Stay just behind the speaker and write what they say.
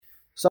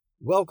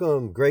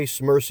Welcome, grace,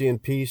 mercy,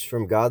 and peace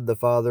from God the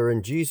Father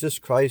and Jesus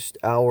Christ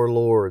our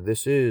Lord.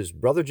 This is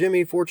Brother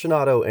Jimmy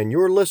Fortunato, and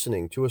you're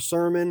listening to a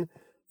sermon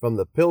from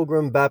the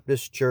Pilgrim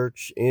Baptist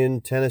Church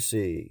in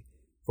Tennessee.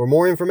 For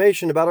more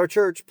information about our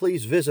church,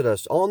 please visit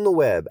us on the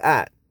web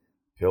at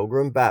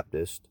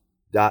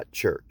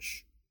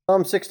pilgrimbaptist.church.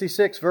 Psalm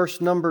 66,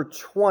 verse number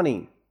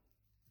 20.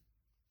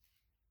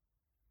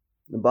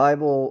 The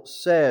Bible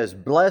says,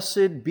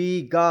 "Blessed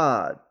be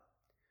God,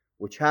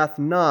 which hath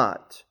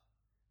not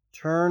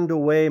turned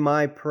away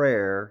my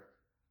prayer,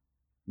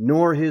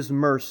 nor his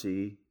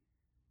mercy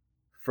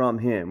from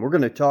him." We're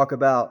going to talk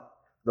about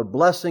the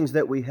blessings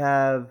that we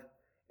have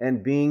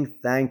and being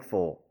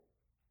thankful.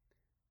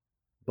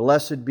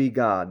 Blessed be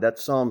God.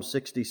 That's Psalm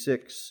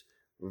 66,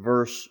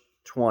 verse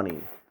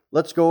 20.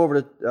 Let's go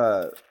over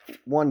to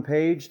one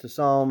page to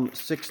Psalm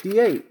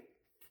 68.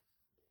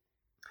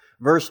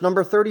 Verse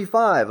number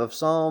 35 of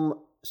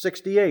Psalm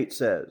 68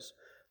 says,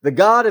 "The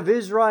God of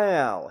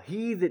Israel,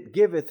 he that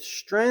giveth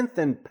strength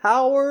and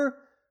power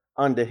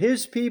unto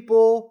his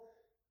people,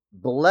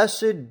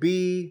 blessed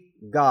be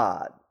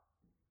God."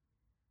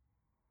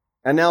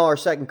 And now our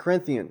 2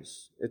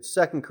 Corinthians. It's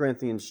 2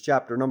 Corinthians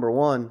chapter number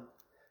 1,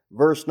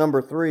 verse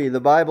number 3. The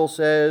Bible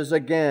says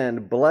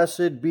again,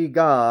 "Blessed be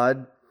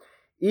God,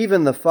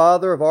 even the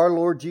Father of our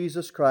Lord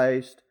Jesus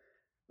Christ,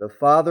 the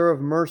Father of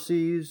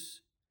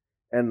mercies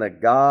and the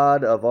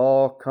God of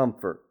all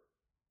comfort."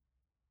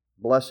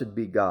 Blessed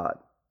be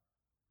God.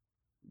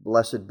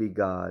 Blessed be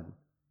God.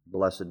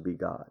 Blessed be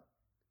God.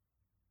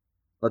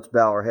 Let's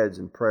bow our heads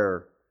in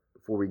prayer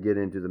before we get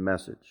into the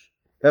message.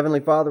 Heavenly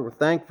Father, we're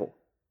thankful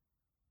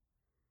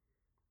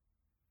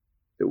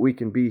that we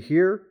can be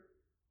here.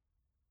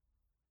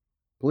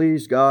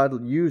 Please,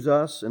 God, use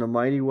us in a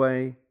mighty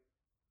way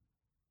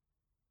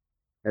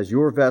as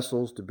your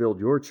vessels to build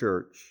your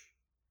church.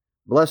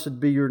 Blessed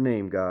be your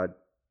name, God. In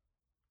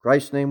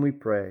Christ's name we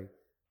pray.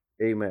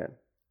 Amen.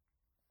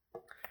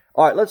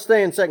 All right, let's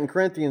stay in 2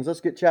 Corinthians.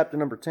 Let's get chapter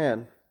number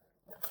 10.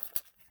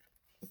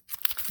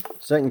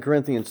 2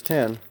 Corinthians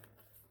 10.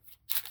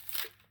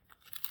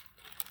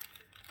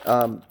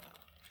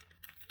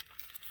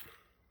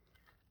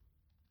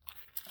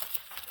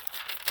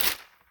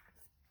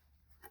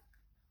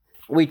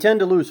 We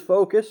tend to lose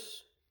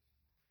focus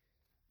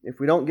if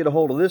we don't get a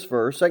hold of this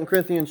verse. 2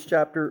 Corinthians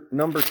chapter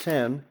number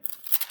 10.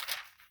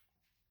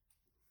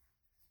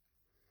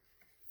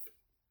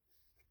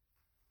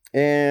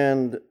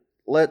 And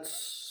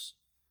let's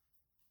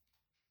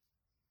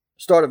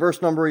start at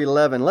verse number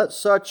 11. "Let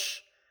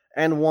such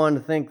an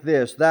one think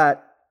this,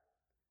 that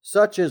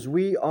such as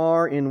we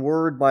are in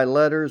word by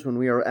letters when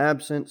we are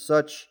absent,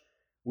 such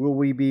will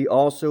we be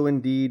also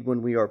indeed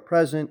when we are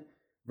present."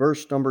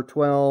 Verse number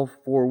 12,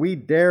 "For we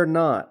dare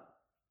not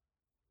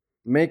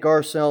make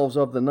ourselves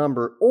of the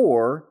number,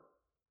 or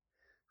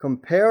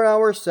compare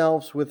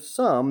ourselves with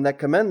some that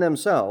commend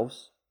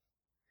themselves,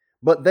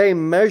 but they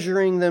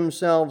measuring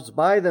themselves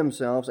by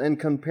themselves and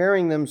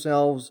comparing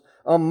themselves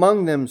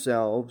among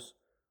themselves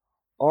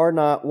are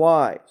not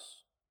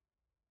wise."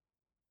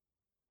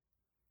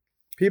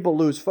 People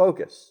lose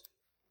focus.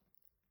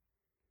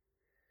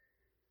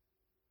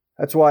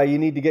 That's why you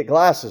need to get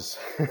glasses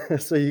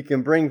so you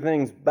can bring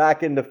things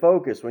back into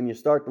focus when you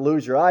start to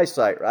lose your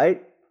eyesight,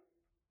 right?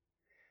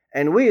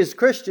 And we as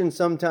Christians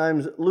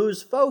sometimes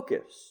lose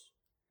focus.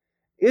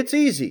 It's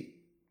easy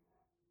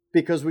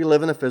because we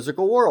live in a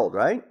physical world,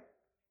 right?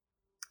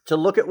 To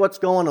look at what's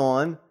going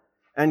on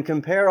and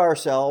compare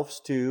ourselves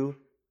to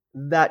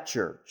that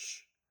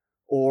church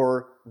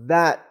or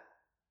that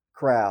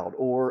crowd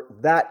or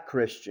that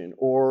Christian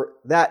or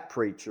that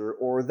preacher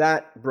or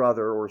that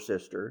brother or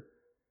sister.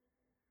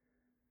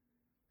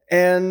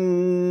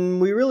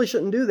 And we really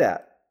shouldn't do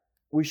that.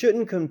 We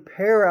shouldn't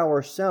compare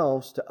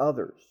ourselves to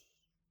others.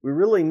 We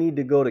really need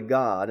to go to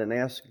God and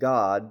ask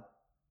God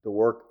to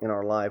work in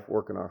our life,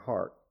 work in our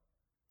heart.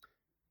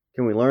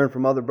 Can we learn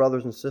from other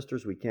brothers and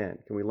sisters? We can.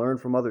 Can we learn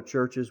from other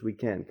churches? We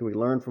can. Can we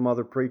learn from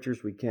other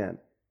preachers? We can.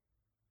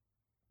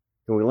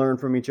 Can we learn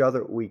from each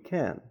other? We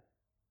can.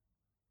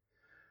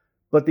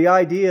 But the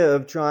idea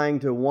of trying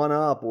to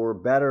one-up or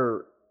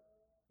better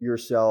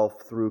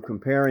yourself through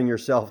comparing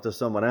yourself to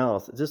someone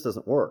else, it just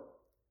doesn't work.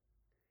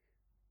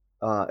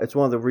 It's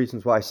one of the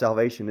reasons why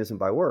salvation isn't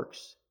by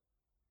works.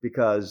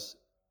 Because,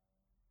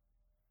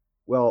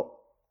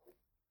 well,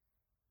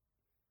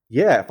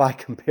 yeah, if I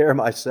compare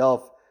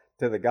myself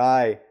to the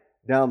guy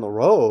down the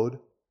road,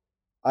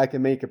 I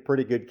can make a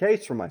pretty good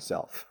case for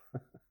myself.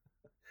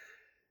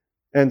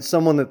 And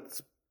someone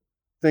that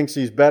thinks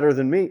he's better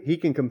than me, he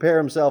can compare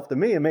himself to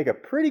me and make a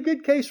pretty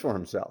good case for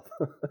himself.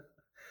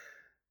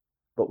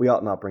 But we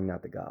ought not bring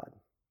that to God.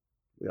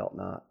 We ought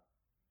not.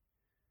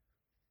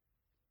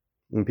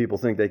 When people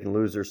think they can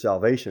lose their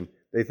salvation,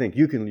 they think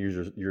you can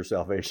lose your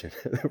salvation.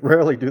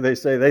 Rarely do they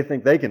say they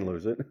think they can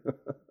lose it.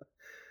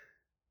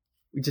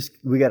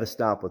 We got to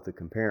stop with the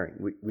comparing.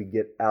 We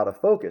get out of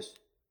focus,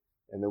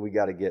 and then we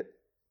got to get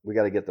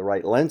the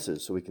right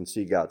lenses so we can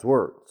see God's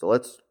word. So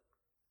let's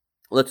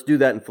do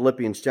that in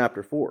Philippians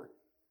chapter 4.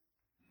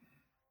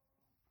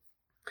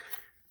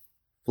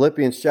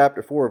 Philippians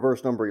chapter 4,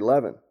 verse number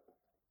 11.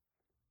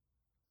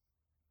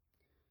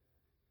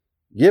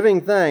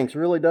 Giving thanks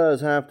really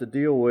does have to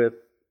deal with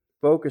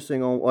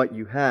focusing on what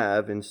you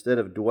have instead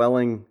of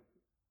dwelling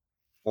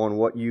on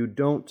what you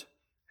don't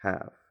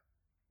have.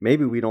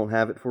 Maybe we don't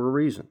have it for a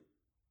reason.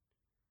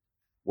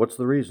 What's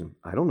the reason?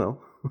 I don't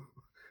know.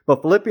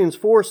 But Philippians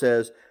 4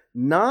 says,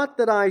 not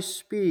that I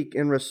speak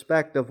in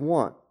respect of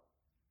want,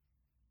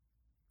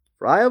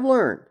 for I have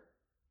learned,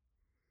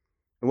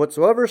 in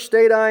whatsoever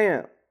state I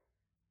am,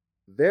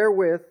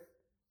 therewith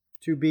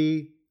to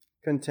be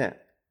content.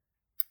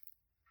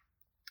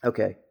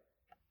 Okay,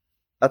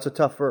 that's a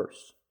tough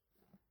verse.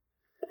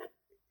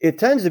 It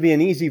tends to be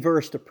an easy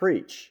verse to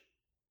preach,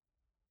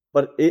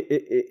 but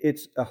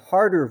it's a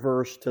harder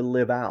verse to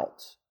live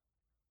out.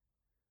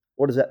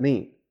 What does that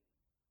mean?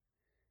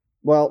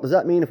 Well, does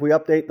that mean if we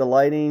update the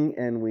lighting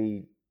and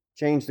we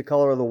change the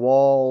color of the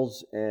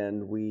walls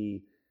and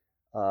we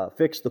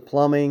fix the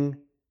plumbing,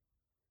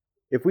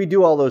 if we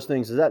do all those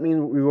things, does that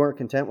mean we weren't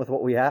content with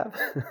what we have?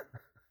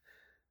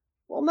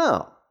 Well,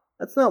 no.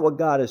 That's not what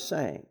God is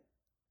saying.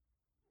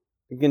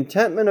 The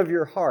contentment of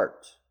your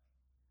heart.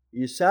 Are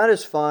you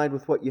satisfied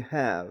with what you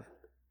have?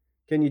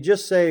 Can you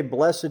just say,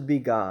 blessed be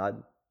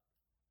God,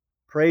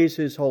 praise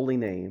His holy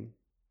name,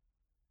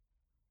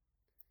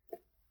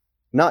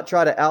 not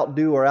try to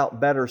outdo or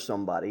outbetter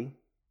somebody,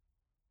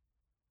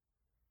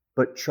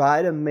 but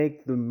try to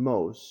make the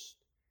most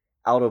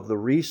out of the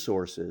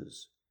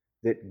resources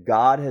that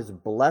God has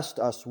blessed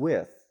us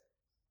with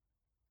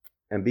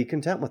and be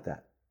content with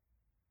that?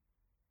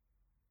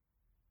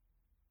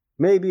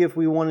 Maybe if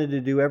we wanted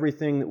to do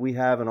everything that we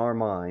have in our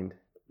mind,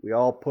 we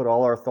all put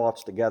all our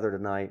thoughts together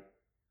tonight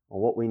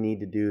on what we need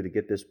to do to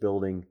get this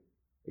building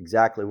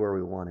exactly where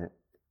we want it.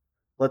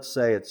 Let's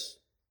say it's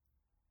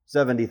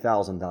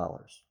 $70,000.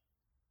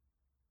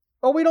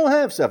 Well, we don't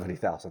have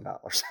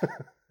 $70,000.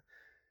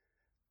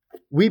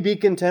 We be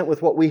content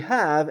with what we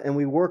have, and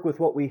we work with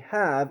what we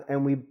have,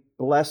 and we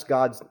bless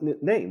God's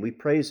name. We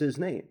praise His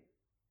name.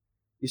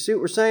 You see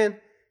what we're saying?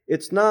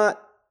 It's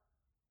not,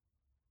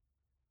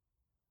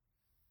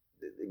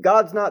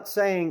 God's not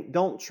saying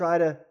don't try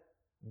to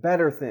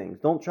better things.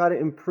 Don't try to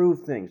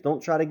improve things.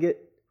 Don't try to get...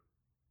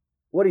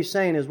 What He's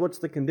saying is, what's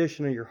the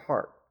condition of your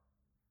heart?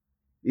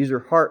 These are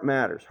heart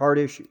matters, heart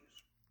issues.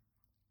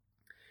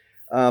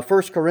 1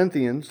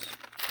 Corinthians,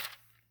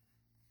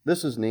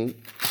 this is neat.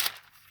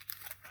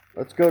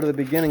 Let's go to the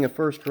beginning of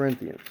 1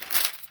 Corinthians.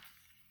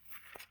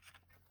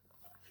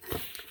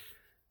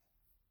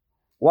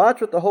 Watch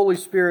what the Holy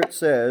Spirit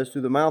says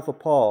through the mouth of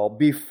Paul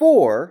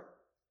before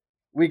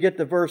we get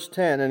to verse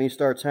 10 and he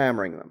starts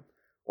hammering them.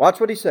 Watch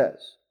what he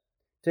says.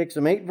 Takes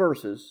them 8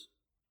 verses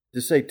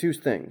to say 2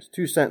 things,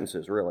 2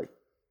 sentences really.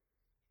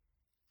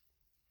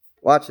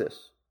 Watch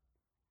this.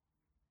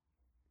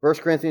 1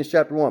 Corinthians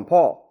chapter 1,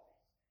 Paul.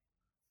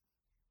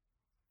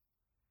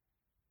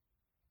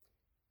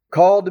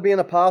 Called to be an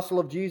apostle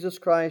of Jesus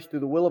Christ through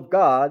the will of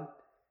God,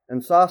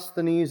 and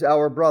Sosthenes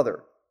our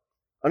brother,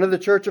 unto the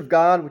church of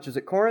God which is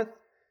at Corinth,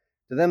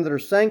 to them that are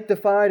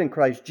sanctified in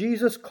Christ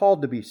Jesus,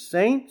 called to be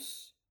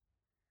saints,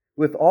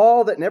 with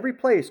all that in every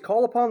place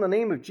call upon the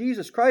name of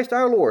Jesus Christ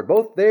our Lord,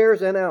 both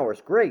theirs and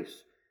ours.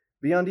 Grace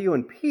be unto you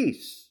and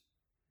peace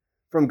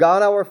from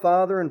God our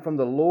Father and from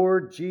the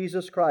Lord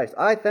Jesus Christ.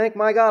 I thank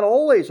my God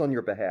always on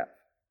your behalf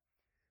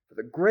for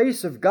the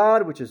grace of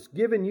God which is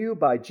given you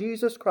by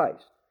Jesus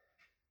Christ,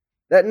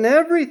 that in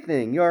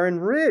everything you are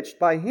enriched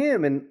by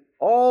Him in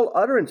all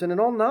utterance and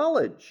in all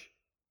knowledge,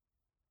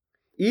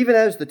 even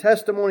as the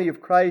testimony of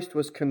Christ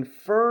was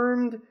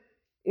confirmed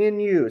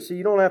in you. See,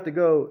 you don't have to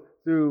go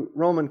through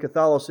Roman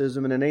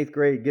Catholicism and in 8th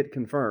grade get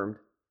confirmed.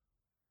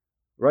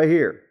 Right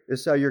here, this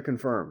is how you're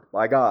confirmed,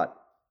 by God.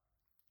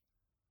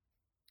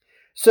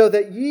 So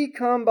that ye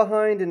come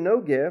behind in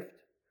no gift,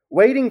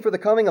 waiting for the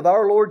coming of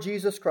our Lord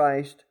Jesus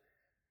Christ,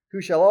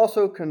 who shall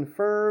also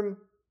confirm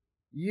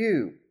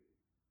you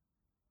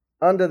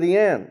unto the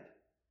end,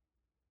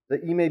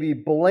 that ye may be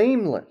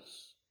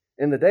blameless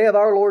in the day of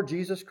our Lord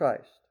Jesus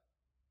Christ.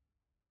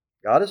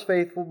 God is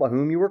faithful, by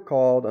whom you were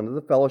called unto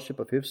the fellowship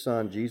of His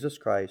Son, Jesus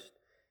Christ,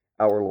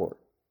 our Lord.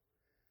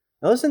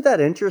 Now, isn't that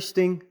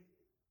interesting?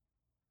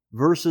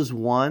 Verses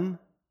 1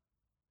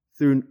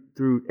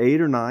 through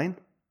 8 or 9.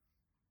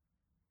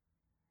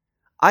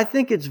 I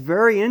think it's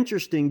very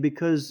interesting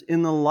because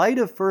in the light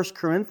of 1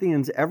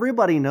 Corinthians,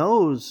 everybody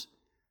knows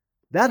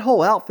that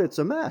whole outfit's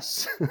a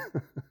mess.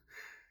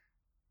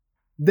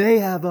 They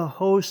have a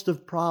host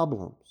of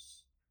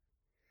problems.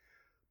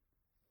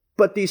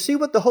 But do you see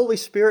what the Holy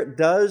Spirit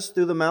does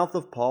through the mouth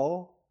of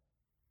Paul?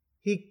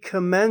 He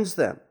commends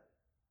them.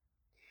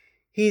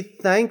 He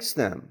thanks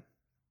them.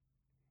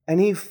 And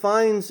he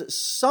finds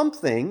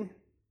something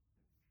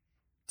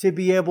to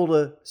be able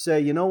to say,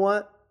 you know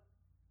what?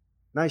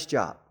 Nice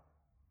job.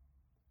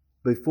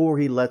 Before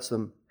he lets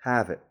them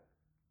have it.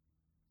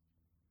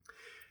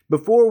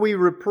 Before we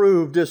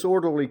reprove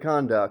disorderly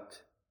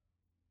conduct,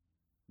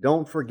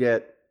 don't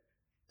forget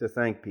to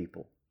thank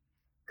people.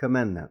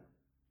 Commend them.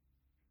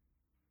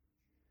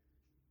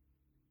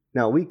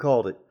 Now, we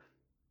called it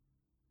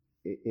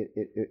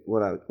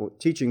when I was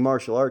teaching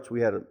martial arts,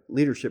 we had a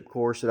leadership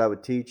course that I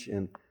would teach,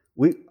 and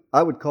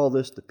I would call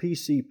this the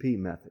PCP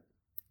method.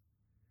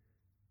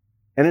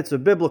 And it's a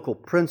biblical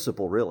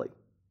principle, really.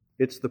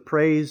 It's the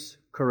praise,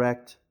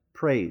 correct,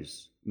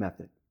 praise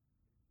method.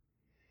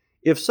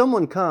 If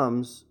someone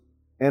comes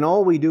and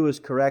all we do is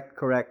correct, it's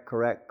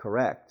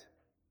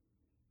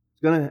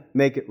going to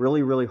make it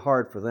really, really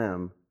hard for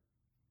them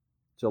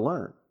to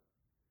learn.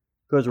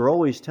 Because we're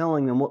always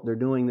telling them what they're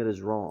doing that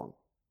is wrong.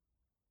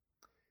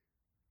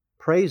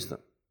 Praise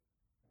them.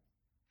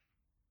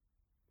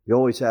 You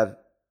always have,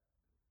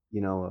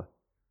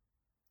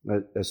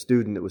 a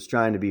student that was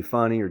trying to be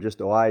funny or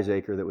just a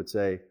wiseacre that would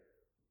say,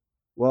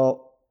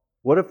 well,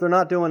 what if they're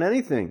not doing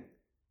anything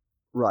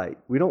right?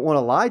 We don't want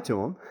to lie to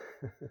them.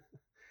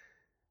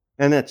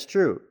 And that's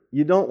true.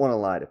 You don't want to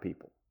lie to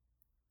people.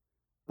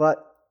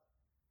 But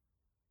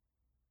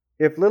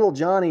if little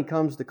Johnny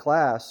comes to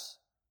class,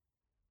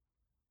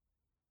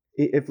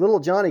 if little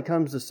Johnny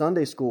comes to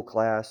Sunday school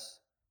class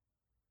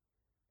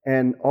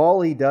and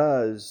all he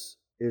does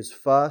is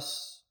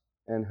fuss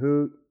and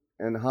hoot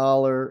and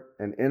holler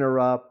and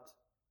interrupt,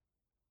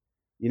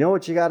 you know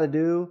what you got to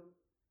do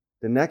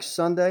the next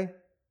Sunday?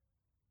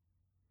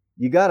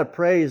 You got to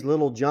praise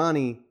little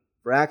Johnny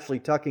for actually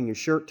tucking his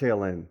shirt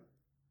tail in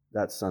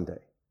that Sunday.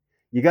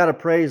 You got to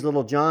praise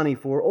little Johnny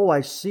for, oh,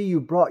 I see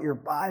you brought your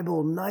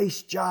Bible.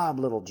 Nice job,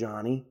 little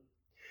Johnny.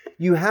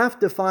 You have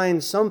to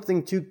find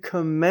something to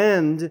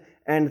commend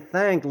and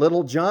thank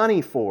little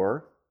Johnny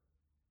for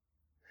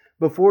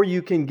before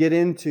you can get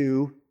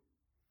into,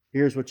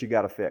 here's what you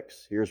got to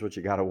fix. Here's what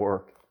you got to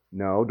work.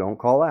 No, don't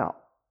call out.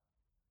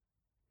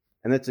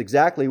 And that's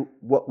exactly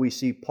what we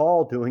see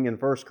Paul doing in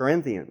 1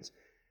 Corinthians.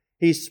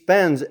 He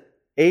spends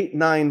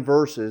 8-9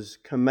 verses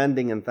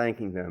commending and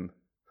thanking them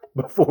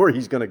before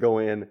he's going to go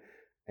in.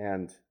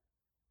 And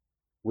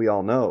we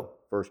all know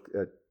 1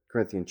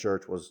 Corinthian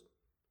church was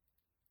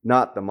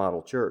not the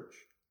model church.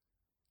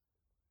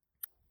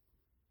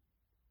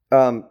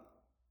 I've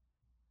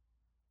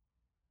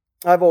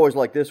always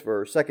liked this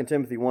verse, 2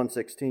 Timothy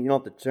 1:16. You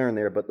don't have to turn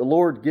there, but the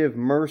Lord give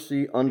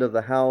mercy unto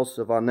the house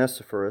of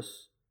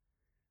Onesiphorus,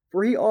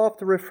 for he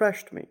oft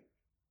refreshed me,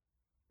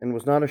 and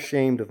was not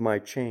ashamed of my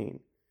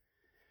chain.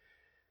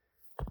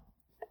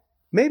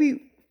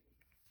 Maybe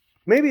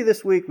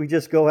this week we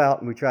just go out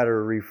and we try to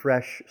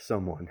refresh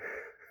someone.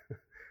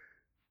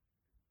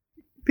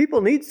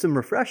 People need some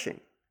refreshing.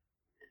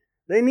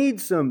 They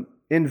need some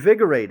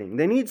invigorating.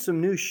 They need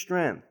some new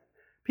strength.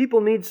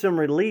 People need some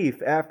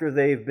relief after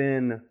they've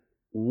been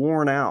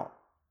worn out.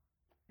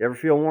 You ever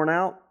feel worn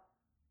out?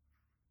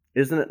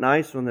 Isn't it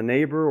nice when the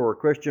neighbor or a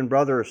Christian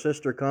brother or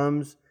sister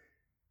comes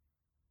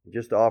and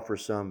just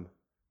offers some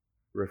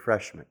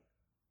refreshment?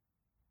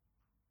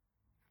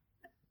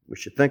 We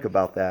should think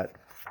about that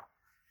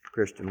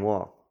Christian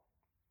walk.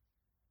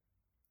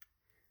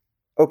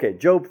 Okay,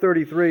 Job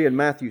 33 and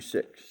Matthew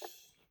 6.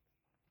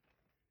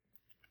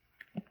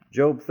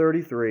 Job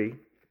 33.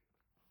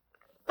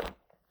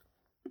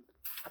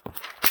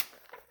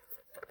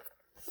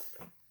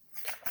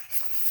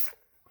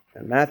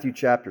 And Matthew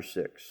chapter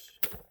 6.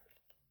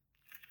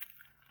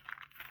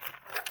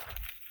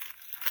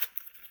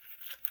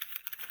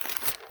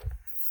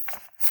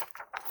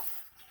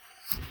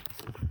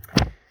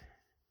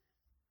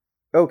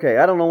 Okay,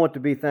 I don't know what to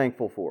be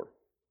thankful for.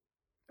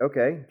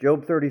 Okay,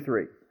 Job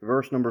 33,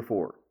 verse number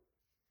 4.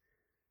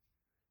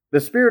 The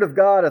Spirit of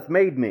God hath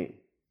made me.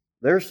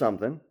 There's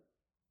something.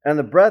 And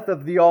the breath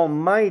of the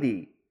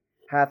Almighty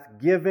hath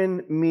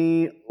given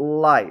me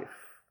life.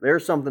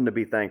 There's something to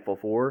be thankful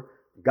for.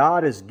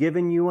 God has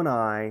given you and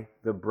I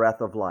the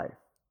breath of life.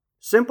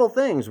 Simple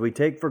things we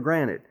take for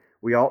granted.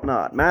 We ought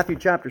not. Matthew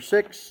chapter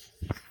 6.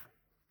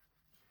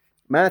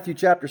 Matthew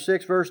chapter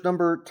 6, verse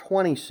number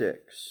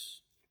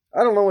 26.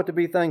 I don't know what to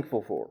be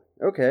thankful for.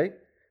 Okay.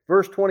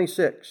 Verse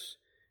 26.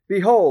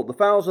 Behold, the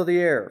fowls of the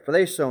air, for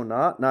they sow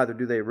not, neither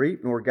do they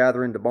reap, nor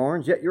gather into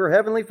barns, yet your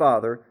heavenly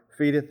Father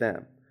feedeth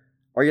them.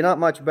 Are you not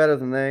much better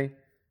than they?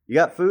 You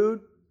got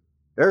food?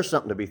 There's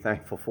something to be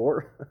thankful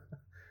for.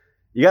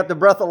 You got the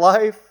breath of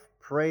life?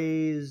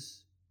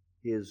 Praise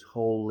His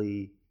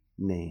holy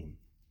name.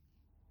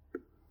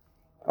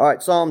 All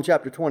right, Psalm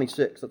chapter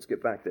 26. Let's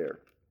get back there.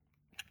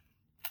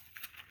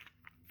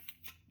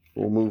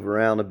 We'll move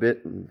around a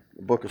bit in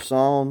the book of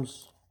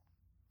Psalms.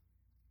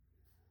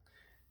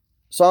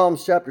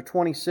 Psalms chapter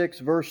 26,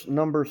 verse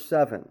number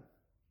 7.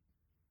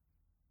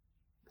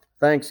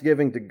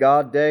 Thanksgiving to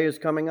God Day is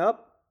coming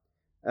up.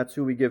 That's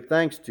who we give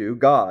thanks to,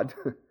 God.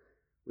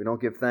 We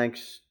don't give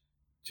thanks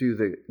to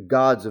the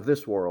gods of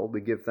this world.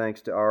 We give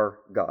thanks to our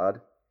God.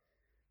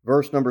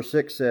 Verse number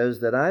 6 says,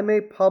 that I may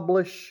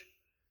publish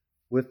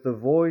with the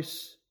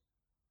voice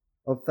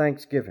of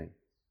thanksgiving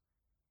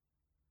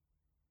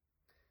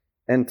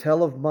and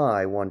tell of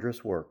my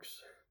wondrous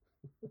works.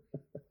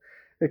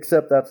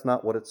 Except that's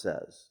not what it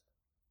says.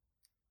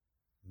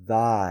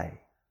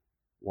 Thy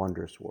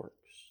wondrous works.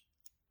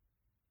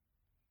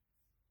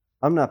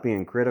 I'm not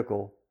being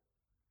critical,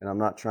 and I'm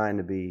not trying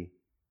to be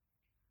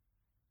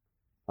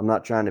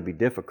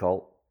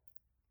difficult.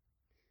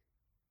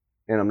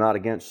 And I'm not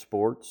against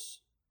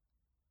sports.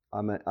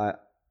 I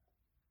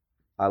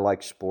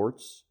like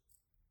sports.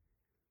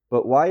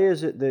 But why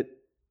is it that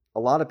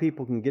a lot of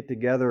people can get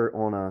together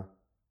on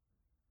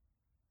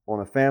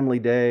a family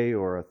day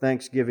or a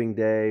Thanksgiving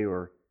day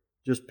or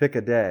just pick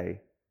a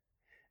day,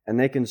 and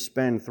they can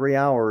spend 3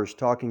 hours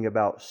talking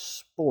about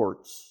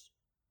sports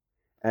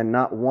and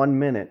not 1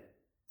 minute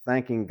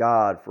thanking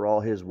God for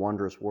all His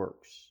wondrous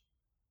works?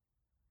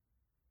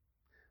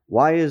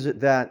 Why is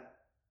it that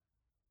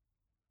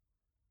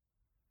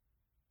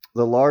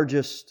the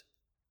largest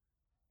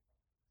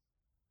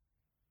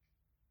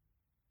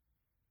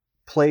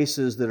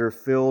places that are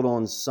filled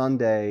on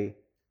Sunday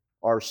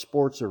are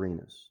sports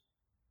arenas?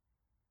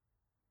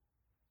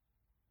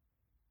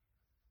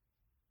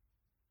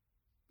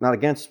 Not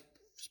against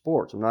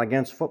sports. I'm not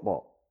against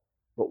football.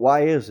 But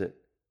why is it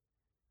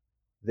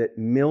that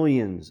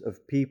millions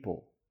of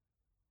people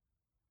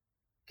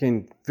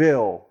can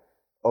fill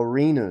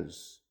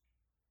arenas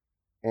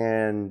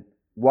and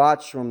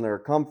watch from their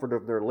comfort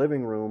of their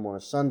living room on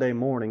a Sunday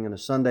morning and a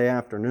Sunday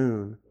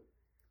afternoon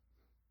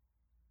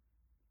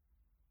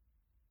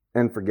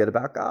and forget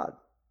about God?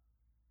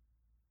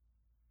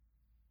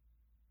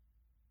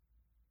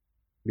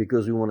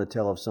 Because we want to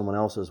tell of someone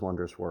else's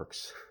wondrous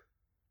works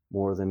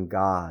more than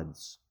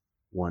God's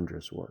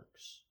wondrous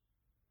works.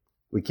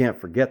 We can't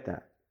forget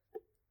that.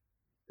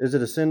 Is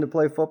it a sin to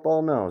play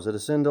football? No. Is it a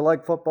sin to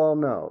like football?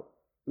 No.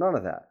 None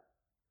of that.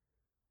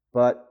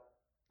 But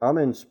I'm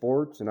in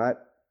sports, and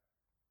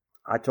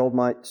I told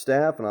my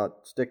staff, and I'll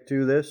stick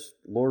to this,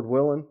 Lord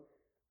willing,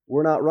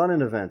 we're not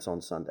running events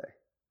on Sunday.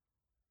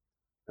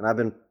 And I've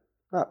been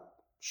not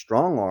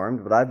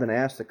strong-armed, but I've been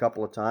asked a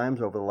couple of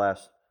times over the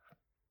last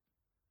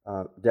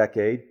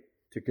decade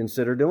to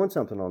consider doing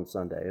something on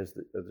Sunday as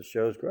the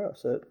shows grow. I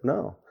said,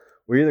 no.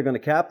 We're either going to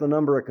cap the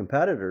number of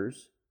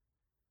competitors,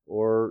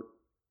 but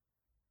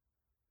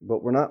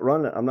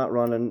I'm not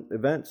running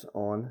events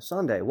on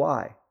Sunday.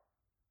 Why?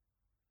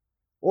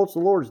 Well, it's the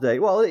Lord's Day.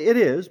 Well, it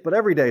is, but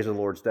every day is the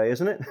Lord's Day,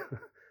 isn't it?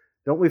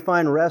 Don't we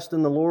find rest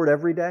in the Lord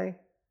every day?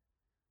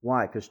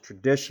 Why? Because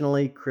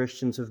traditionally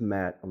Christians have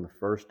met on the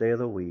first day of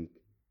the week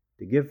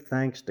to give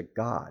thanks to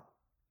God.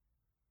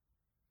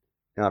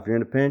 Now, if you're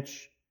in a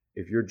pinch,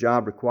 if your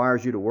job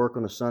requires you to work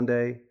on a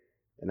Sunday,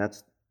 and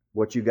that's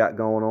what you got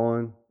going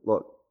on,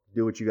 look,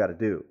 do what you got to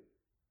do.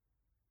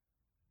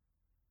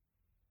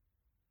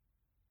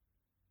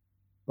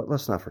 But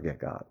let's not forget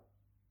God.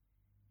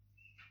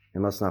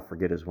 And let's not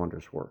forget His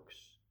wondrous works.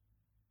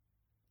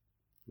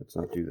 Let's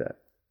not do that.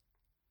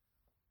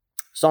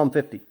 Psalm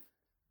 50.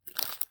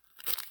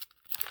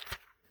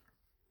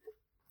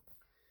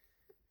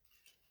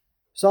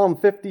 Psalm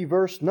 50,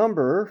 verse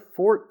number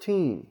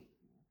 14.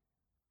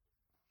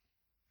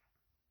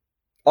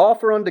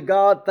 Offer unto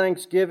God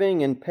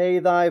thanksgiving and pay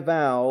thy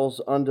vows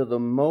unto the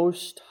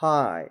Most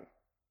High.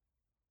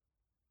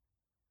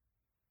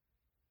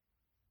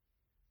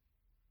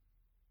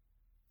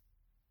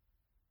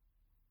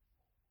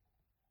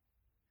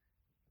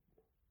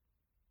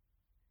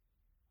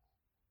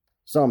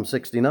 Psalm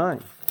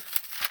 69.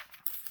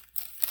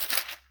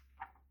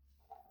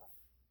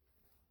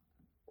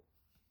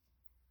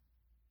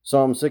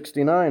 Psalm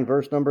 69,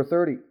 verse number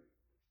 30.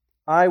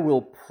 I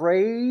will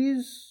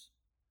praise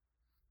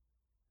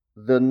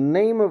the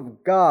name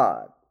of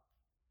God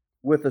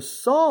with a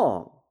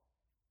song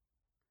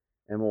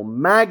and will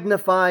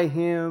magnify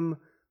Him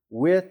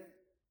with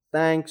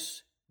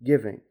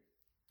thanksgiving.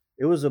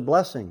 It was a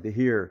blessing to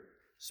hear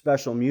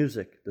special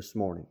music this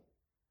morning.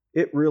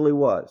 It really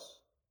was.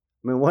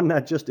 I mean, wasn't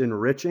that just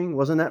enriching?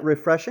 Wasn't that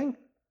refreshing?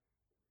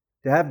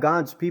 To have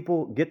God's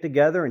people get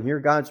together and hear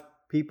God's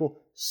people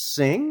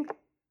sing?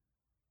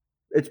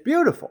 It's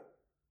beautiful.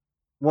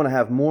 Want to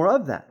have more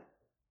of that.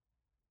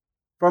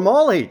 From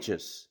all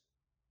ages.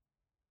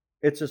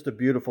 It's just a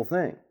beautiful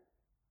thing.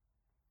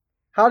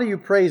 How do you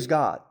praise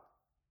God?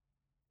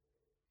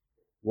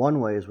 One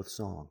way is with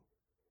song.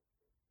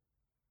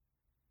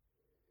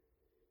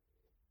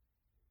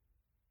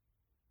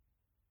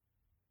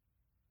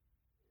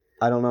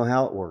 I don't know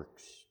how it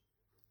works.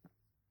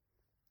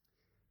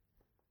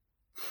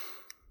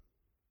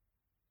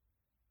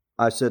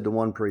 I said to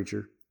one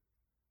preacher,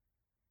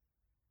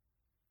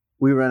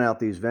 we rent out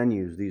these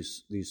venues,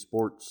 these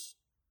sports,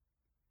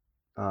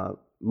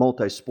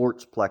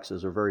 multi-sports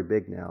plexes are very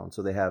big now. And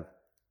so they have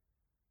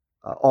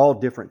all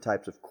different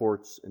types of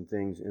courts and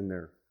things in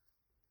there.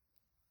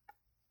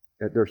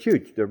 They're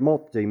huge. They're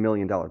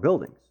multi-million-dollar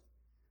buildings.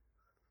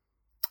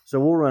 So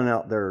we'll run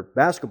out their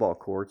basketball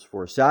courts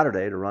for a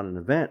Saturday to run an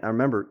event. I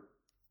remember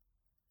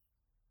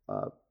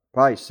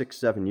probably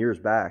 6-7 years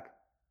back,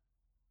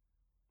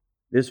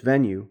 this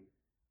venue,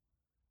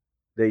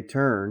 they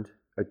turned,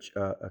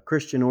 a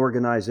Christian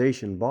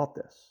organization bought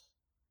this.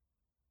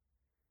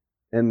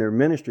 And their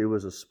ministry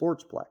was a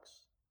sportsplex.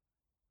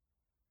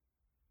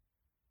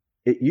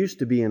 It used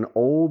to be an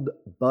old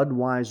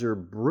Budweiser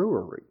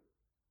brewery.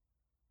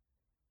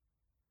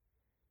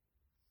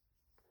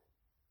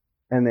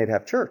 And they'd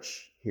have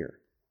church here.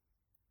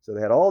 So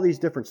they had all these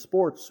different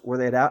sports where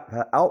they'd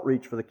have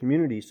outreach for the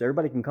community so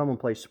everybody can come and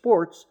play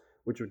sports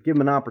which would give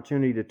them an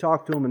opportunity to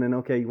talk to them, and then,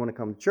 okay, you want to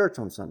come to church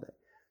on Sunday.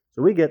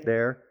 So we get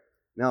there.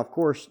 Now, of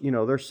course,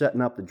 they're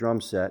setting up the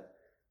drum set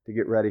to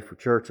get ready for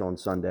church on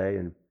Sunday.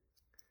 And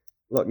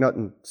look,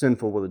 nothing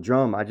sinful with a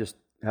drum. I just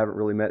haven't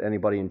really met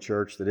anybody in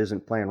church that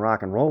isn't playing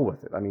rock and roll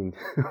with it. I mean,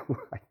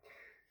 I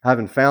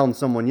haven't found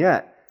someone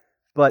yet.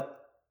 But,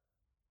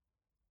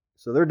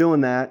 so they're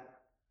doing that.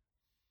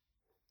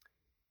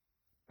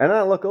 And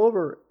I look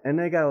over, and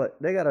they got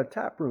a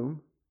tap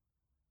room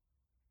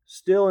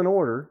still in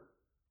order.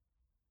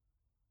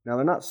 Now,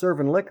 they're not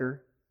serving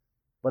liquor,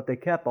 but they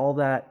kept all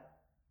that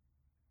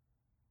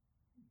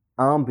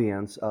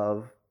ambience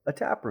of a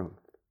tap room.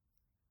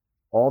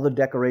 All the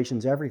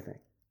decorations, everything.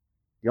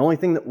 The only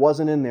thing that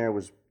wasn't in there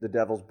was the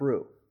Devil's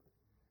Brew.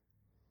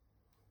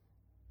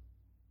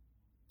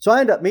 So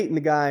I end up meeting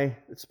the guy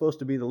that's supposed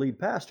to be the lead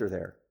pastor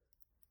there.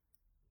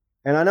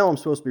 And I know I'm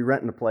supposed to be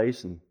renting a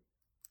place, and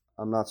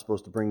I'm not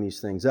supposed to bring these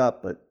things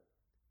up, but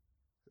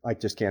I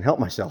just can't help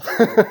myself.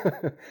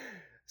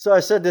 So I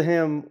said to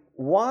him,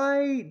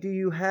 why do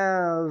you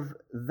have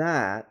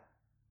that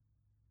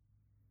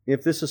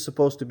if this is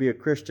supposed to be a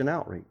Christian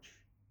outreach?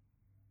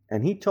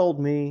 And he told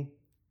me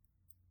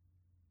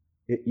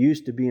it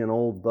used to be an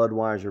old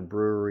Budweiser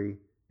brewery.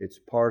 It's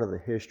part of the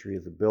history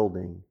of the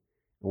building.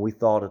 And we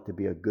thought it to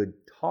be a good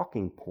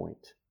talking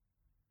point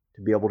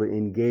to be able to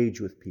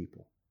engage with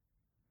people.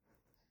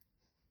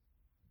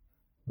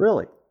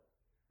 Really?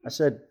 I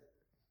said,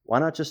 why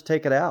not just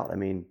take it out? I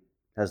mean,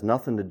 it has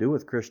nothing to do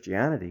with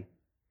Christianity.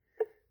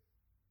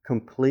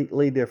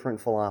 Completely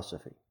different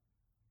philosophy.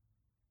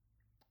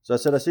 So I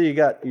said, I see you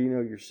got,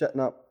 you're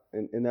setting up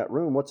in that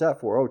room. What's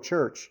that for? Oh,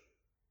 church.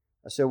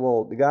 I said,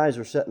 well, the guys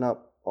are setting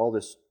up all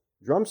this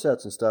drum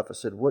sets and stuff. I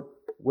said, what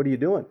are you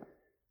doing?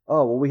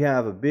 Oh, well, we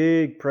have a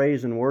big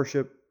praise and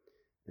worship,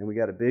 and we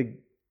got a big,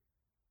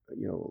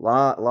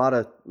 lot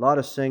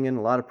of singing,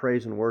 a lot of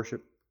praise and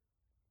worship.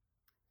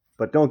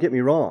 But don't get me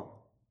wrong.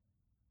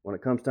 When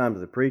it comes time to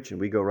the preaching,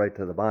 we go right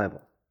to the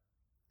Bible.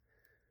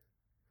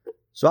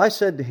 So I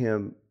said to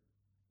him,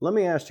 let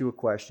me ask you a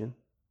question.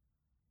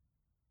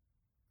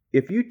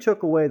 If you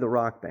took away the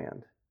rock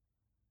band,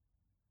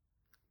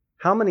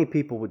 how many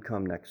people would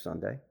come next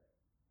Sunday?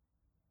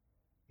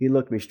 He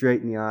looked me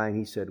straight in the eye and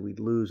he said, we'd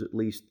lose at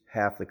least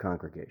half the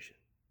congregation.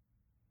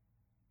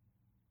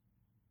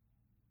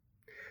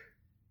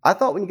 I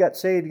thought when you got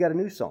saved, you got a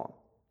new song.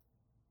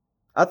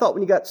 I thought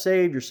when you got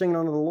saved, you're singing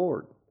unto the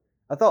Lord.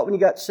 I thought when you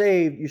got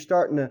saved, you're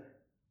starting to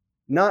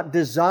not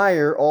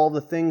desire all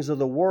the things of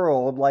the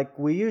world like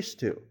we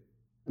used to.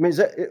 I mean,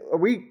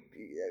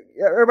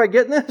 everybody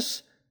getting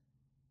this?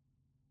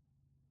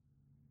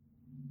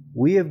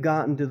 We have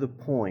gotten to the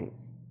point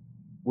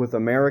with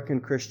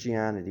American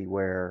Christianity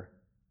where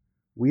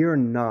we are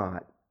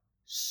not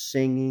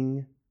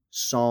singing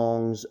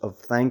songs of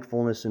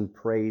thankfulness and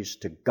praise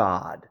to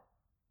God.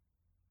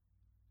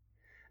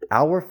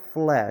 Our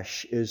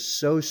flesh is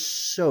so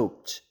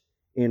soaked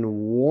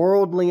in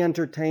worldly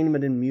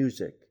entertainment and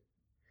music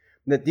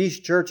that these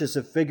churches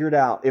have figured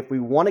out if we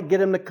want to get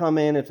them to come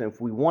in,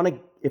 if we want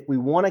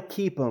to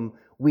keep them,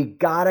 we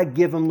got to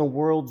give them the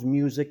world's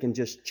music and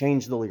just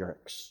change the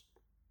lyrics.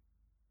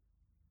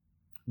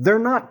 They're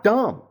not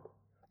dumb.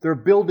 They're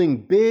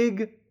building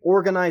big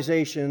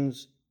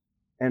organizations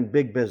and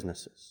big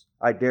businesses.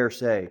 I dare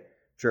say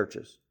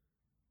churches.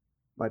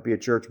 Might be a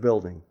church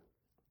building.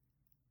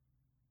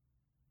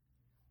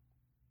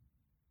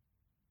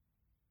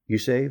 You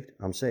saved?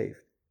 I'm saved.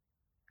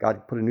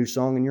 God put a new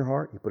song in your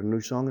heart. He put a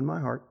new song in my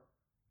heart.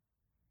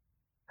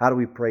 How do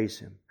we praise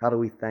Him? How do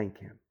we thank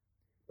Him?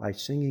 By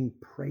singing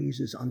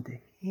praises unto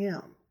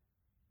Him.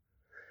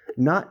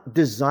 Not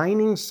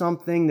designing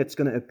something that's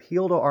going to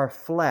appeal to our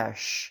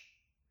flesh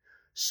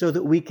so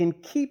that we can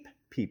keep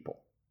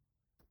people.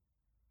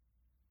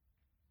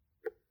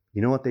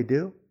 You know what they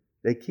do?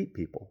 They keep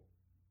people.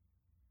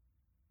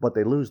 But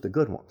they lose the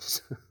good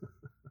ones.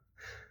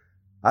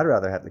 I'd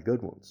rather have the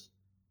good ones.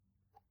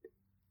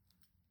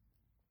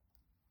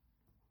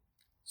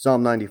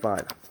 Psalm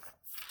 95.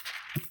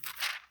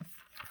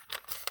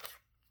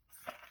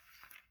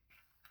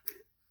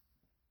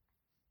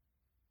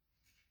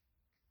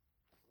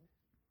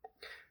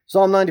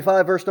 Psalm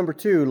 95, verse number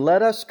 2.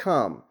 Let us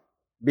come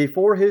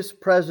before His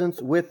presence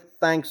with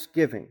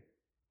thanksgiving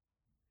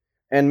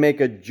and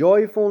make a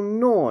joyful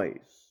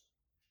noise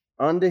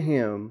unto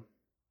Him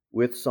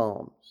with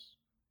psalms.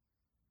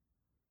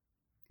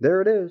 There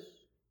it is.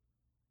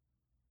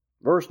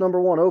 Verse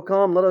number 1. O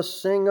come, let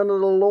us sing unto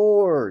the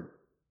Lord.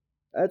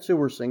 That's who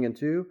we're singing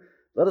to.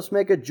 Let us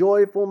make a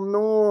joyful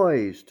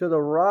noise to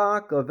the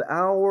rock of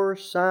our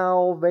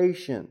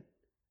salvation.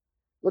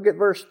 Look at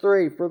verse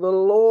 3. For the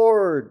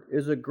Lord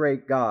is a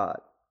great God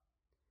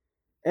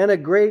and a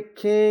great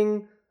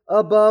King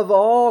above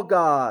all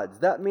gods.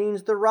 That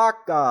means the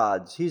rock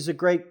gods. He's a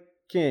great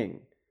king.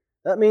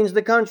 That means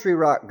the country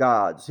rock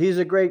gods. He's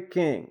a great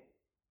king.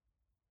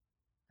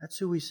 That's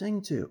who we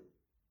sing to.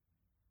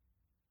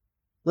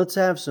 Let's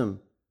have some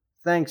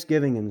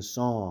thanksgiving in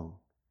song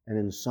and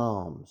in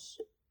psalms.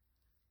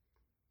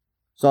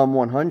 Psalm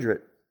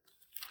 100.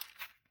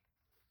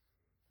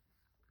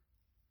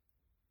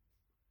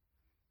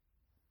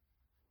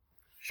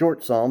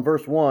 Short psalm,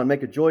 verse 1,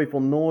 make a joyful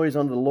noise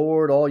unto the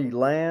Lord, all ye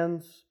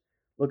lands.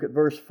 Look at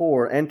verse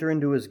 4, enter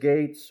into his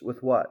gates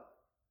with what?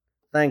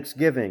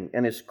 Thanksgiving,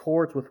 and his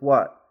courts with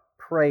what?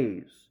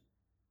 Praise.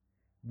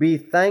 Be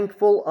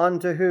thankful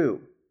unto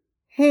who?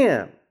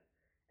 Him.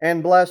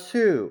 And bless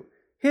who?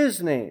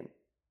 His name.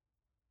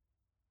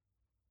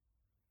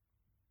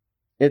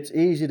 It's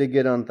easy to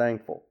get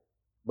unthankful.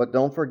 But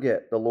don't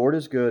forget, the Lord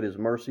is good, his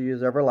mercy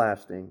is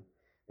everlasting,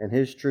 and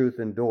his truth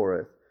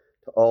endureth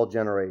to all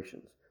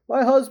generations.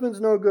 My husband's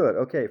no good.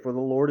 Okay, for the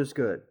Lord is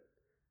good.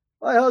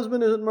 My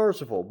husband isn't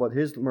merciful, but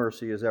his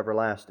mercy is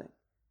everlasting.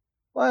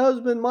 My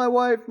husband, my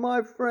wife,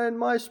 my friend,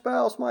 my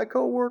spouse, my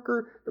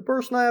co-worker, the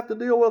person I have to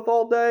deal with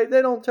all day,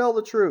 they don't tell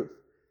the truth.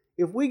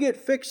 If we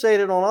get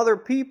fixated on other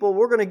people,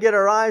 we're going to get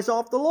our eyes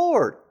off the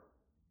Lord.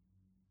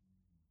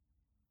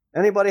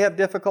 Anybody have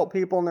difficult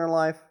people in their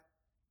life?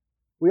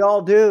 We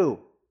all do.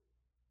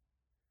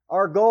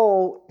 Our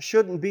goal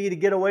shouldn't be to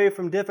get away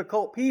from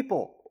difficult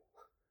people.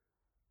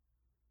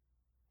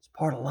 It's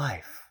part of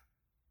life.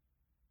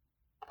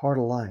 Part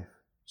of life.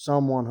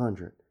 Psalm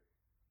 100.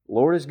 The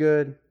Lord is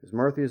good, his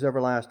mercy is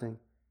everlasting,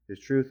 his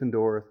truth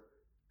endureth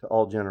to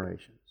all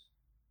generations.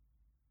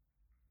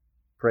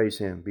 Praise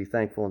him, be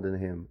thankful unto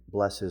him,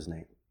 bless his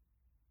name.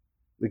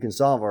 We can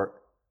solve our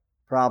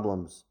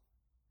problems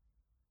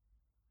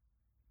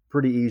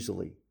pretty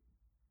easily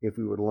if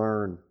we would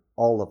learn,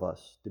 all of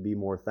us, to be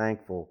more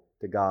thankful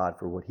to God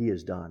for what he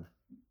has done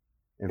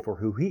and for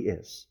who he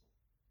is.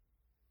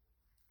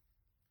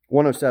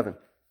 107,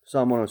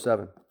 Psalm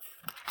 107.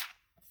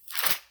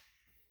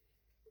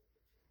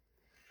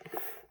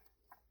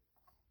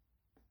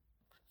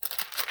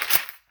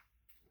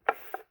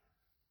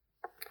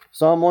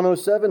 Psalm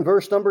 107,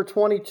 verse number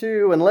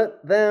 22, and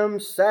let them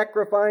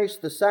sacrifice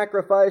the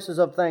sacrifices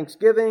of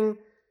thanksgiving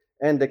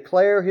and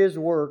declare his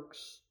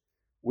works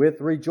with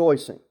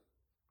rejoicing.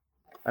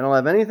 I don't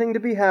have anything to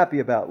be happy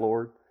about,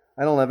 Lord.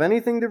 I don't have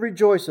anything to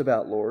rejoice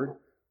about, Lord.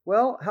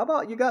 Well, how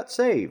about you got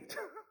saved?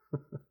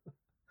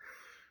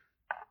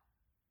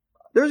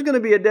 There's going to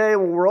be a day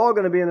when we're all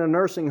going to be in a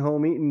nursing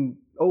home eating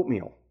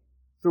oatmeal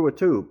through a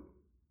tube.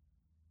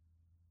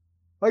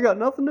 I got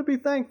nothing to be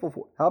thankful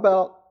for. How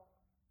about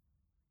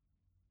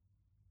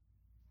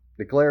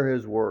declare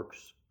his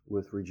works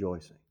with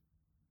rejoicing?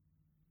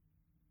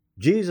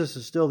 Jesus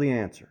is still the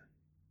answer.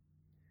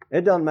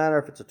 It doesn't matter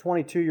if it's a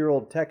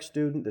 22-year-old tech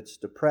student that's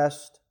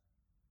depressed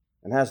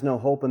and has no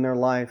hope in their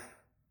life,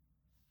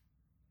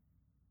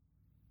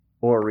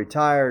 or a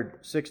retired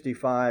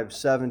 65,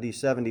 70,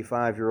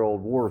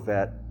 75-year-old war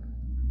vet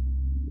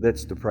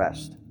that's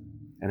depressed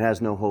and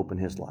has no hope in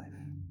his life.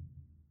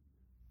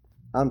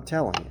 I'm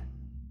telling you,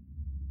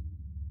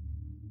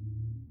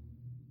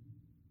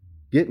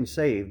 getting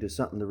saved is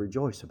something to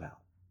rejoice about.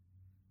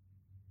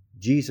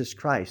 Jesus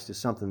Christ is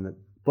something that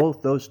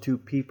both those two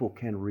people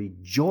can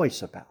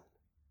rejoice about.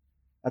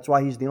 That's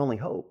why he's the only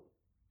hope.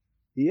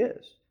 He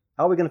is.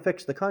 How are we going to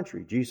fix the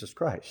country? Jesus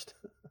Christ.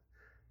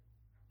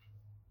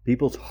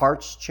 People's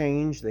hearts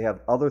change. They have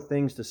other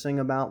things to sing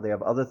about. They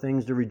have other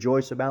things to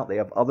rejoice about. They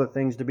have other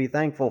things to be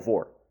thankful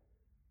for.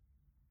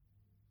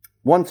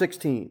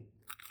 116.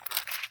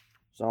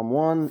 Psalm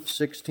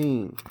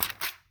 116.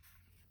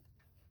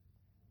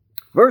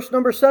 Verse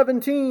number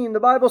 17, the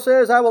Bible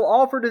says, I will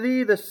offer to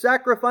thee the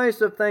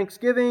sacrifice of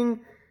thanksgiving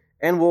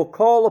and will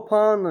call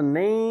upon the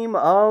name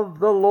of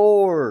the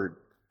Lord.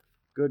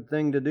 Good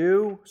thing to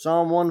do.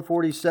 Psalm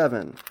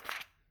 147.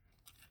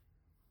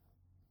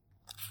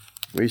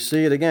 We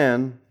see it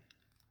again.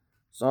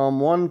 Psalm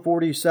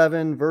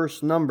 147,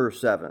 verse number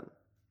 7.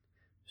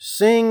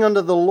 Sing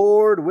unto the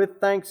Lord with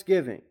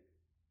thanksgiving.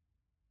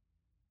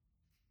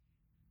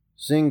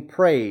 Sing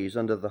praise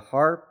unto the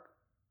harp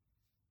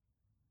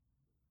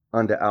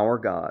unto our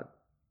God.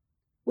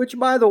 Which,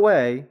 by the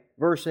way,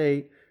 verse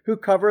 8, who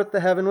covereth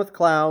the heaven with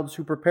clouds,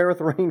 who prepareth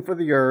rain for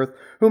the earth,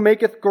 who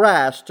maketh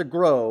grass to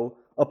grow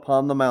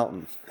upon the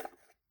mountains.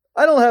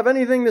 I don't have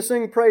anything to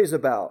sing praise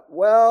about.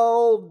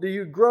 Well, do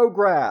you grow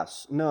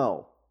grass?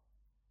 No.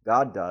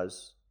 God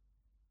does.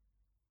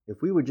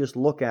 If we would just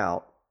look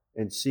out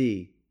and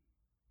see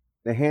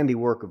the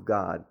handiwork of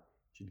God,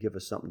 it should give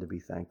us something to be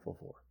thankful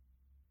for.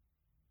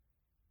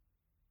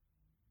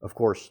 Of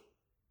course,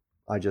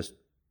 I just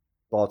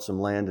bought some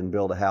land and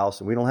built a house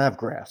and we don't have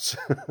grass.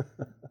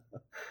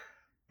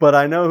 But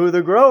I know who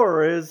the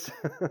grower is.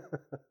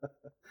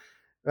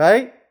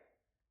 Right?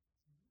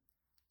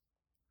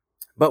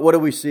 But what do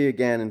we see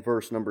again in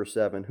verse number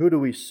 7? Who do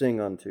we sing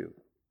unto?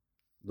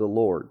 The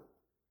Lord.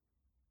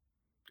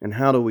 And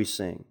how do we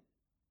sing?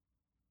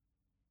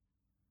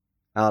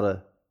 Out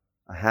of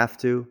a have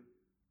to?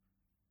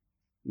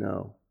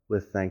 No,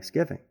 with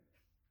thanksgiving.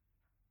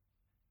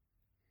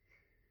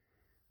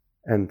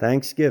 And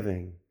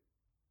thanksgiving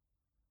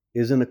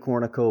isn't a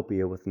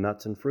cornucopia with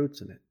nuts and fruits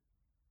in it.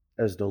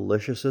 As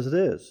delicious as it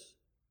is,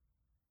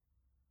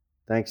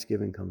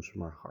 thanksgiving comes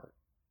from our heart.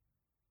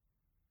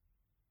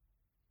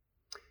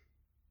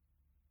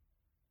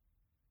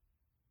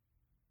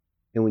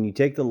 And when you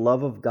take the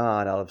love of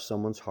God out of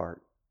someone's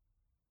heart,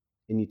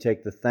 and you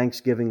take the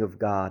thanksgiving of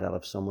God out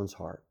of someone's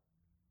heart,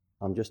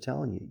 I'm just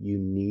telling you, you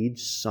need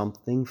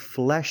something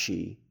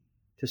fleshy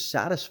to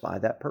satisfy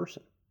that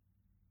person.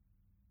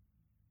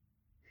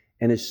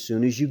 And as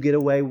soon as you get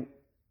away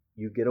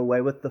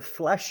with the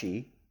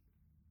fleshy,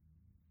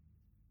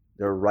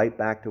 they're right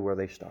back to where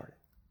they started.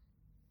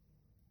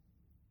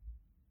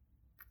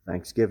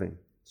 Thanksgiving.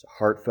 It's a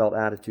heartfelt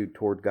attitude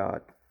toward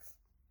God.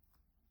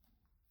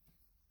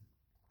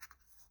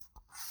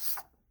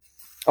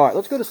 All right,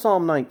 let's go to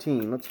Psalm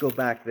 19. Let's go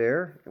back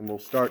there, and we'll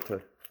start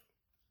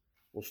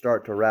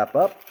to wrap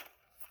up.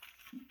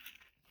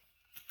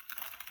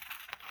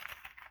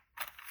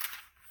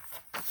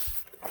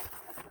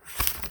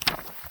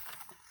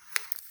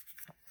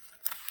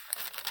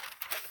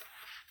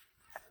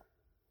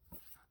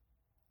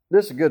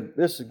 This is good.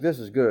 This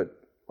is good.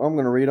 I'm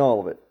going to read all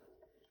of it.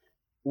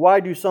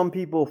 Why do some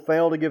people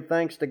fail to give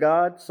thanks to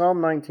God?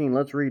 Psalm 19,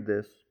 let's read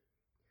this.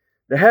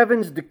 The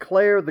heavens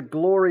declare the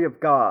glory of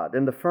God,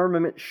 and the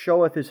firmament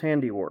showeth His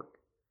handiwork.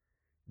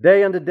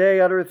 Day unto day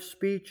uttereth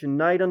speech, and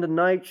night unto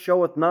night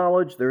showeth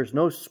knowledge. There is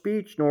no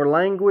speech nor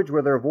language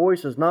where their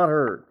voice is not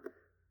heard.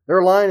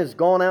 Their line is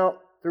gone out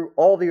through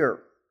all the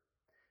earth,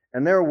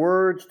 and their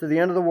words to the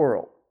end of the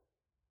world.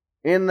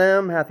 In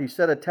them hath He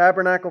set a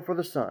tabernacle for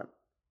the sun,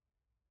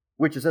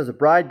 which is as a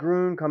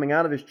bridegroom coming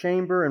out of his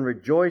chamber, and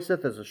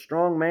rejoiceth as a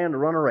strong man to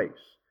run a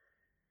race.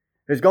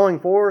 His going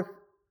forth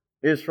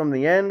is from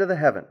the end of the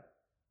heaven,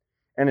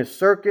 and his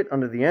circuit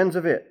unto the ends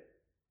of it,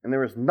 and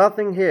there is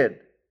nothing hid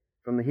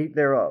from the heat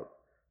thereof.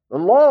 The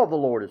law of the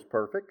Lord is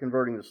perfect,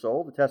 converting the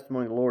soul. The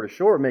testimony of the Lord is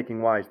sure,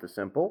 making wise the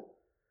simple.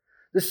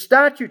 The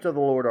statutes of the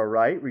Lord are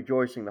right,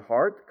 rejoicing the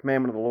heart. The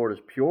commandment of the Lord is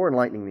pure,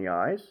 enlightening the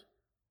eyes.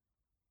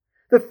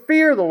 The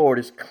fear of the Lord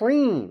is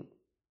clean,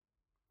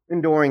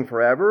 enduring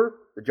forever.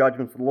 The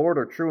judgments of the Lord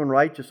are true and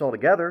righteous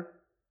altogether.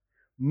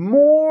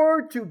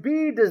 More to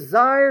be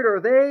desired are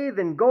they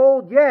than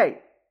gold, yea,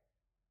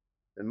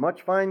 than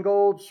much fine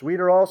gold,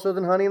 sweeter also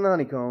than honey and the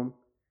honeycomb.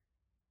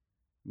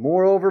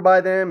 Moreover, by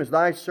them is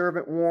thy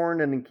servant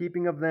warned, and in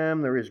keeping of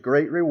them there is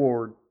great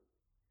reward.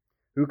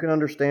 Who can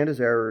understand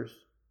his errors?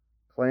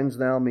 Cleanse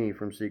thou me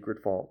from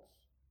secret faults.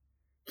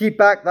 Keep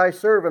back thy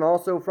servant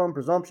also from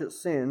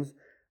presumptuous sins.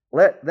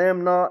 Let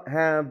them not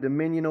have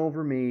dominion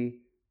over me.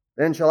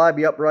 Then shall I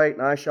be upright,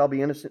 and I shall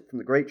be innocent from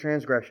the great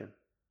transgression.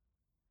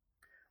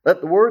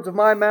 Let the words of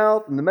my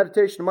mouth and the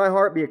meditation of my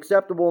heart be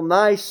acceptable in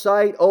thy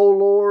sight, O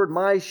Lord,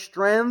 my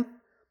strength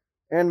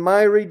and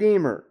my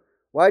Redeemer.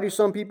 Why do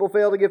some people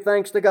fail to give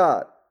thanks to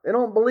God? They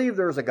don't believe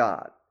there's a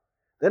God.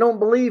 They don't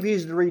believe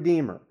He's the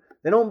Redeemer.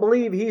 They don't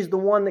believe He's the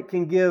one that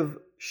can give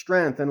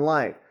strength and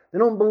life. They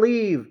don't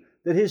believe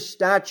that His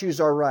statutes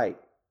are right.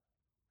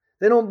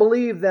 They don't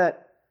believe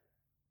that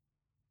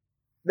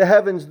the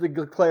heavens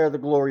declare the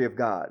glory of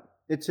God.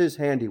 It's His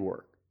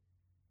handiwork.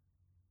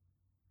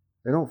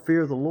 They don't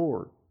fear the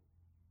Lord.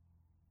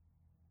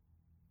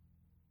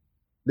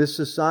 This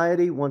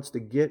society wants to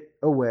get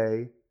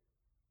away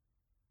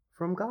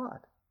from God.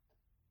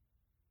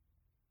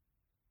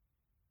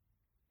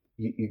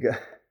 You got,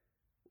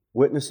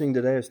 witnessing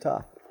today is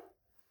tough.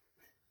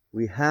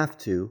 We have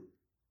to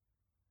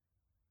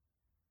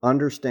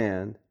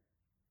understand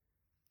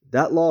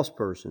that lost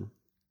person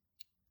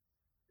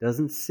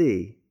doesn't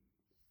see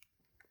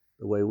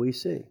the way we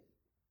see.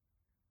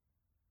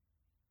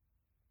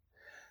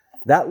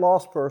 That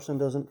lost person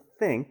doesn't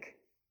think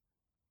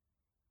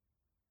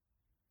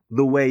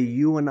the way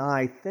you and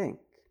I think.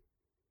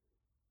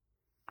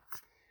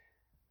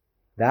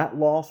 That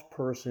lost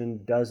person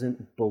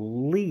doesn't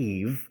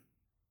believe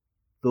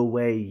the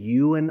way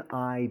you and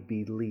I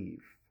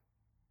believe.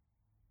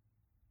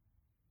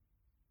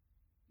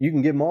 You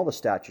can give them all the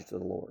statutes of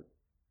the Lord.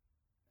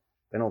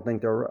 They don't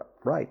think they're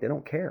right. They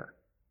don't care.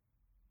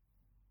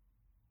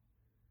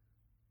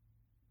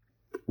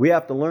 We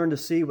have to learn to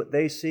see what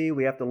they see.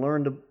 We have to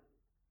learn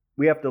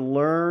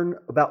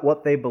about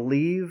what they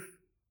believe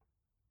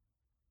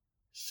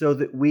so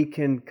that we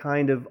can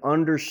kind of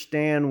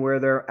understand where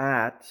they're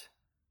at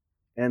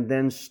and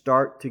then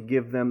start to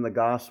give them the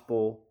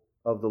gospel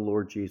of the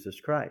Lord Jesus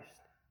Christ.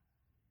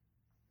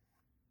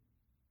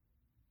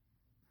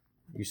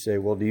 You say,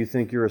 well, do you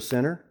think you're a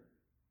sinner?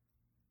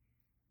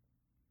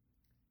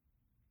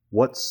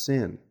 What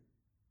sin?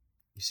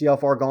 You see how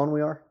far gone we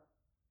are?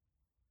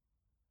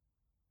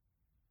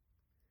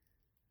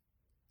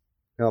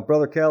 Now,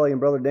 Brother Kelly and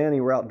Brother Danny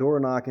were out door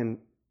knocking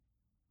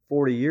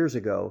 40 years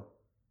ago.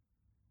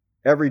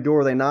 Every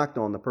door they knocked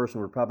on, the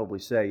person would probably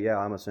say, yeah,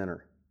 I'm a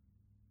sinner.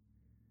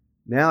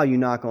 Now you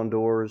knock on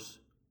doors,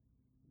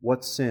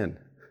 what's sin?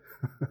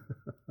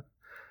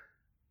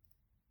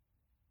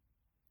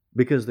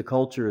 Because the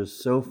culture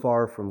is so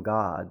far from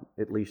God,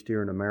 at least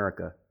here in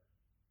America,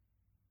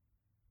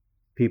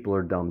 people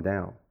are dumbed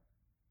down.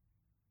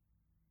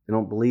 They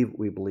don't believe what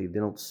we believe. They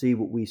don't see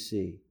what we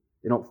see.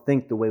 They don't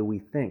think the way we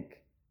think.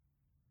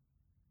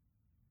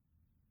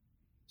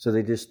 So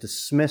they just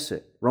dismiss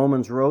it.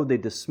 Romans Road, they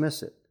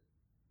dismiss it.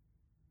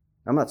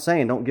 I'm not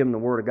saying don't give them the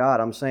Word of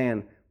God. I'm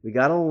saying we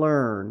got to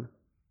learn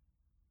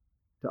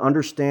to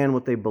understand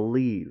what they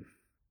believe.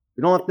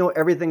 We don't have to know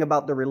everything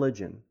about their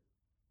religion.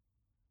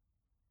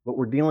 But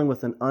we're dealing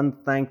with an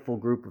unthankful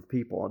group of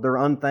people. They're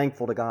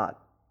unthankful to God.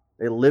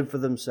 They live for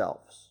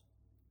themselves.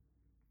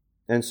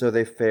 And so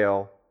they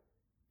fail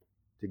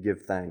to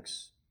give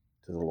thanks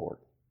to the Lord.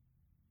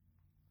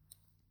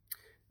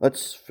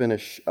 Let's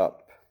finish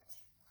up.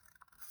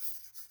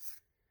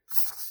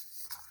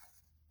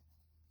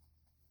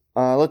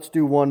 Let's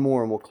do one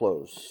more and we'll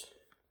close.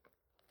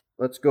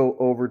 Let's go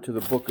over to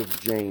the book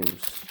of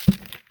James.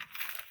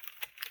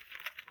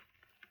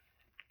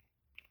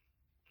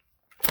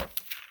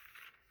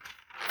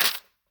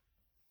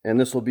 And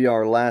this will be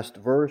our last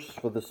verse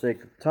for the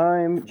sake of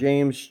time.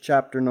 James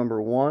chapter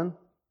number 1.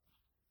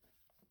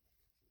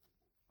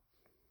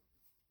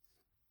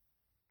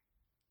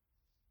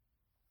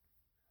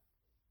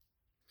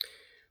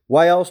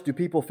 Why else do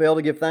people fail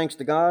to give thanks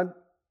to God?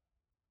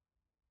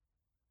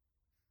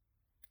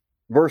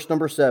 Verse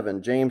number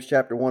 7, James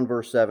chapter 1,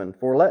 verse 7.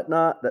 For let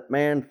not that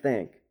man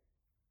think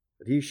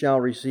that he shall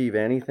receive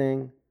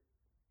anything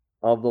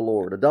of the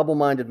Lord. A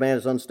double-minded man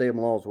is unstable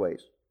in all his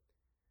ways.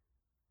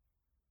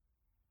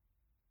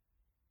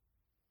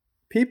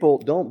 People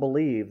don't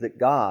believe that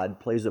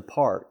God plays a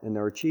part in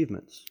their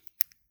achievements.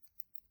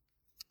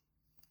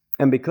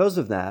 And because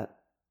of that,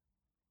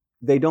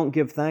 they don't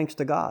give thanks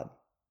to God.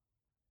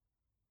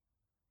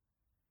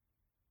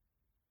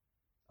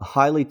 A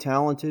highly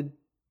talented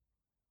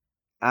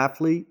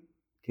athlete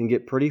can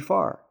get pretty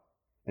far.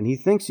 And he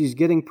thinks he's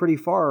getting pretty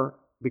far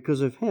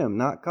because of him,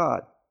 not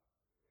God.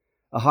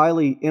 A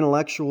highly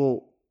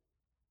intellectual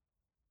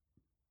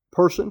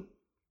person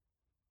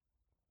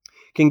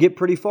can get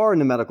pretty far in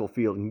the medical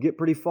field, can get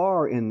pretty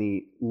far in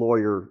the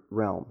lawyer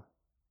realm.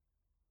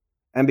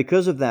 And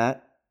because of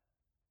that,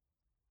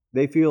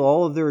 they feel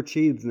all of their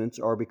achievements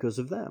are because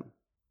of them.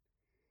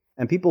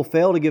 And people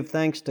fail to give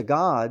thanks to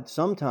God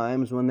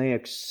sometimes when they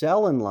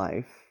excel in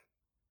life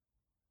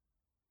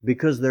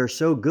because they're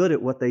so good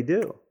at what they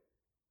do.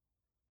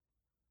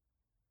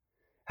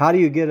 How do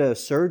you get a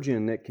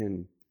surgeon that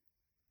can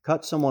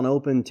cut someone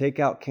open, take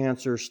out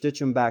cancer, stitch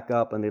them back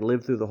up, and they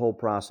live through the whole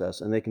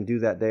process, and they can do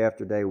that day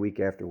after day, week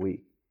after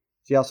week?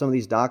 See how some of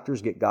these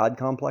doctors get God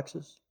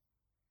complexes?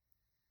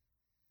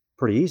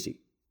 Pretty easy.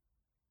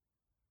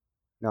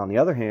 Now, on the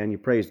other hand, you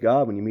praise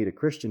God when you meet a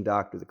Christian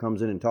doctor that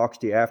comes in and talks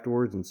to you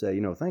afterwards and say,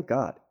 thank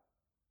God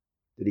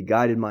that He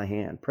guided my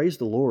hand. Praise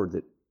the Lord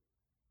that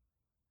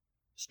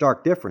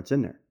stark difference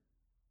in there.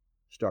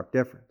 Stark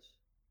difference.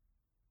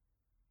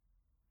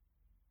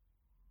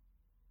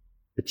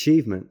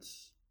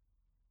 Achievements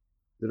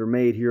that are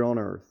made here on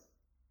earth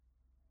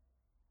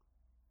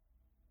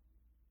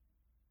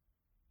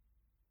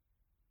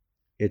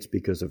it's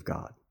because of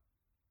God.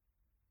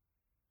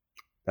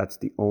 That's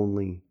the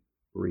only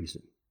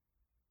reason.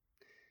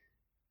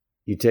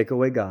 You take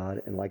away God,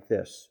 and like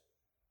this,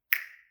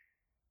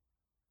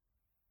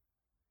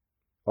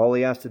 all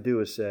He has to do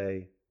is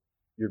say,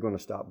 you're going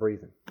to stop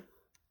breathing.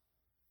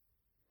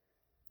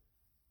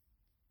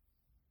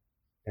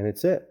 And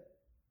it's it.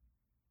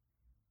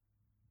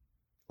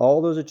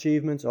 All those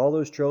achievements, all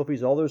those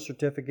trophies, all those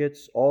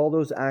certificates, all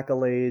those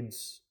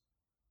accolades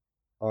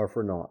are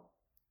for naught.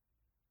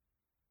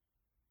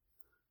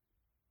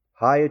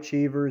 High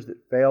achievers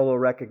that fail to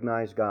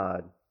recognize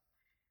God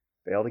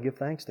fail to give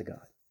thanks to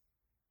God.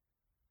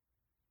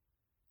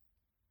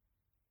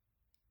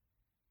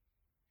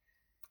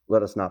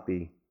 Let us not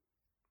be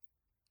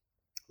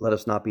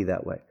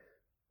that way.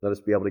 Let us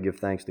be able to give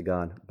thanks to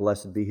God.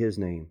 Blessed be His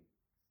name.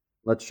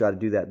 Let's try to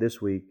do that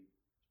this week,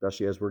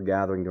 especially as we're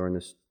gathering during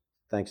this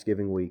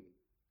Thanksgiving week.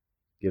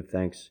 Give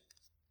thanks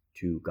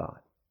to God.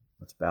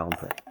 Let's bow and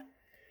pray.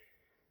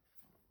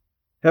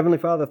 Heavenly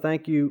Father,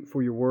 thank You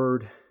for Your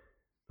word.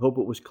 Hope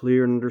it was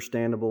clear and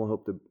understandable. I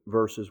hope the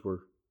verses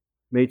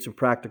made some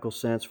practical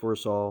sense for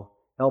us all.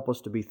 Help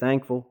us to be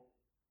thankful,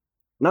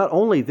 not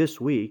only this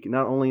week,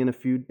 not only in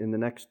the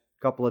next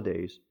couple of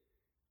days,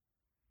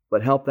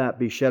 but help that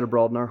be shed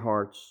abroad in our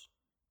hearts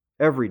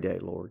every day,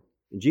 Lord.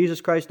 In Jesus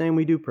Christ's name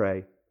we do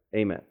pray.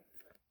 Amen.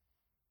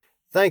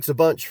 Thanks a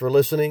bunch for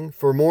listening.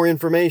 For more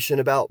information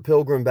about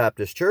Pilgrim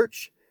Baptist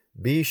Church,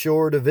 be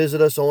sure to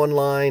visit us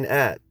online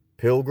at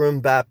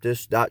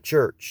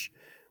pilgrimbaptist.church,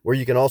 where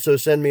you can also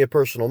send me a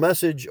personal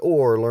message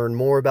or learn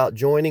more about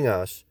joining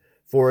us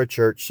for a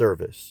church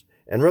service.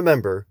 And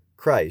remember,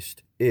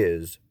 Christ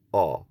is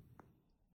all.